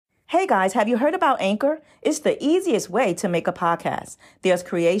Hey guys, have you heard about Anchor? It's the easiest way to make a podcast. There's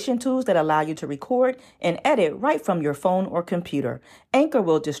creation tools that allow you to record and edit right from your phone or computer. Anchor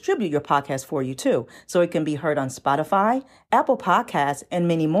will distribute your podcast for you too, so it can be heard on Spotify, Apple Podcasts, and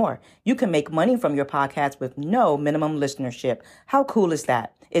many more. You can make money from your podcast with no minimum listenership. How cool is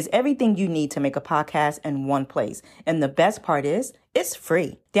that? It's everything you need to make a podcast in one place. And the best part is, it's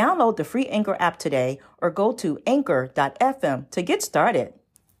free. Download the free Anchor app today or go to anchor.fm to get started.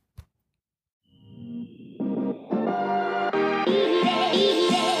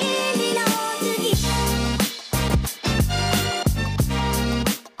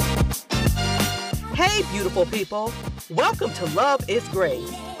 Hey, beautiful people. Welcome to Love is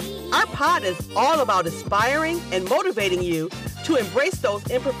Grace. Our pod is all about inspiring and motivating you to embrace those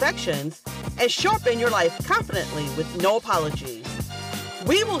imperfections and show up in your life confidently with no apologies.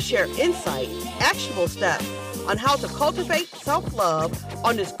 We will share insight, actionable steps on how to cultivate self-love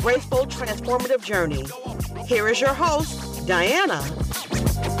on this graceful, transformative journey. Here is your host, Diana.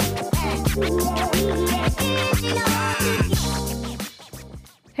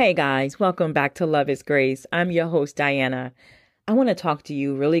 Hey guys, welcome back to Love is Grace. I'm your host, Diana. I want to talk to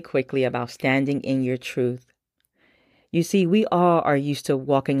you really quickly about standing in your truth. You see, we all are used to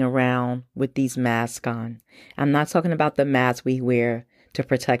walking around with these masks on. I'm not talking about the masks we wear to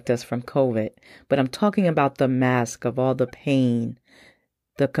protect us from COVID, but I'm talking about the mask of all the pain,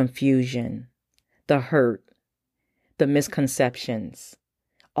 the confusion, the hurt, the misconceptions,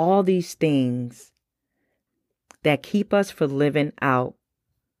 all these things that keep us from living out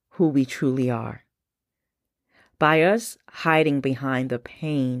who we truly are. By us hiding behind the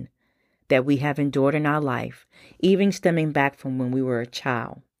pain that we have endured in our life, even stemming back from when we were a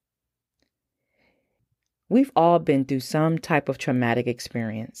child. We've all been through some type of traumatic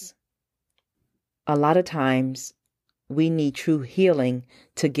experience. A lot of times, we need true healing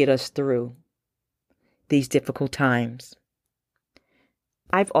to get us through these difficult times.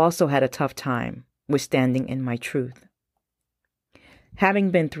 I've also had a tough time with standing in my truth.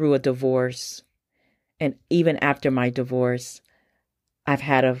 Having been through a divorce, and even after my divorce, I've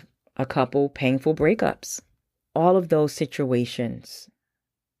had a couple painful breakups. All of those situations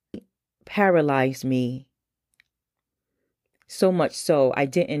paralyzed me so much so I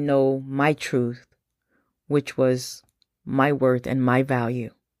didn't know my truth, which was my worth and my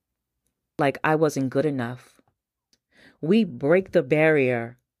value. Like I wasn't good enough. We break the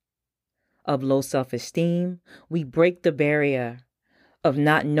barrier of low self-esteem. We break the barrier of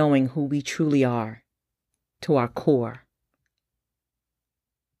not knowing who we truly are to our core.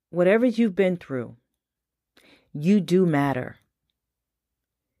 Whatever you've been through, you do matter.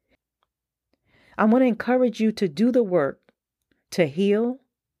 I want to encourage you to do the work to heal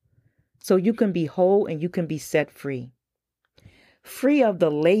so you can be whole and you can be set free. Free of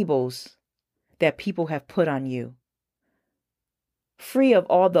the labels that people have put on you. Free of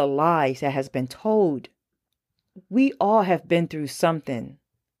all the lies that has been told. We all have been through something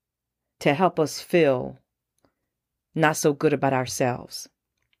to help us feel not so good about ourselves.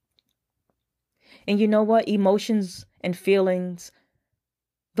 And you know what? Emotions and feelings,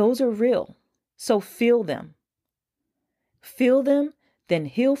 those are real. So feel them. Feel them, then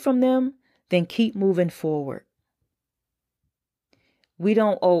heal from them, then keep moving forward. We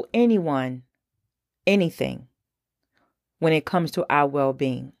don't owe anyone anything when it comes to our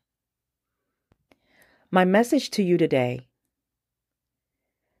well-being. My message to you today,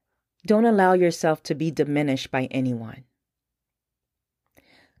 don't allow yourself to be diminished by anyone.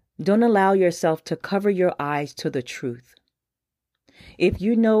 Don't allow yourself to cover your eyes to the truth. If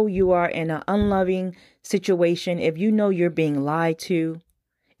you know you are in an unloving situation, if you know you're being lied to,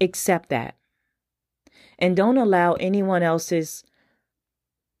 accept that. And don't allow anyone else's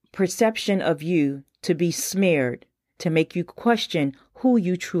perception of you to be smeared to make you question who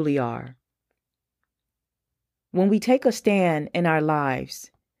you truly are. When we take a stand in our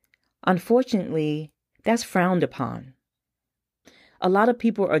lives, unfortunately, that's frowned upon. A lot of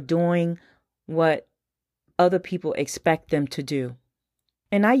people are doing what other people expect them to do.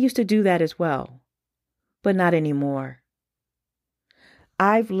 And I used to do that as well, but not anymore.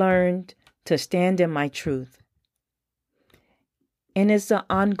 I've learned to stand in my truth. And it's an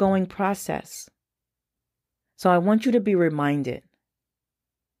ongoing process. So I want you to be reminded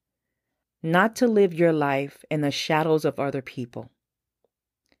not to live your life in the shadows of other people.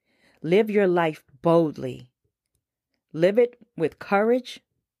 Live your life boldly. Live it with courage.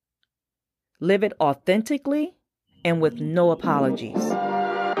 Live it authentically and with no apologies.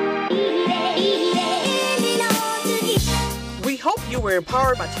 We hope you were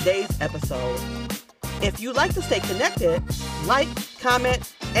empowered by today's episode. If you'd like to stay connected, like,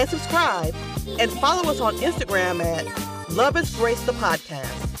 comment, and subscribe, and follow us on Instagram at Love is Grace the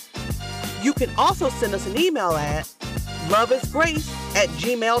Podcast. You can also send us an email at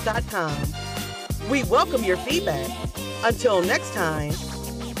loveisgrace@gmail.com. We welcome your feedback. Until next time,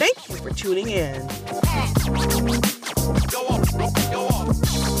 thank you for tuning in.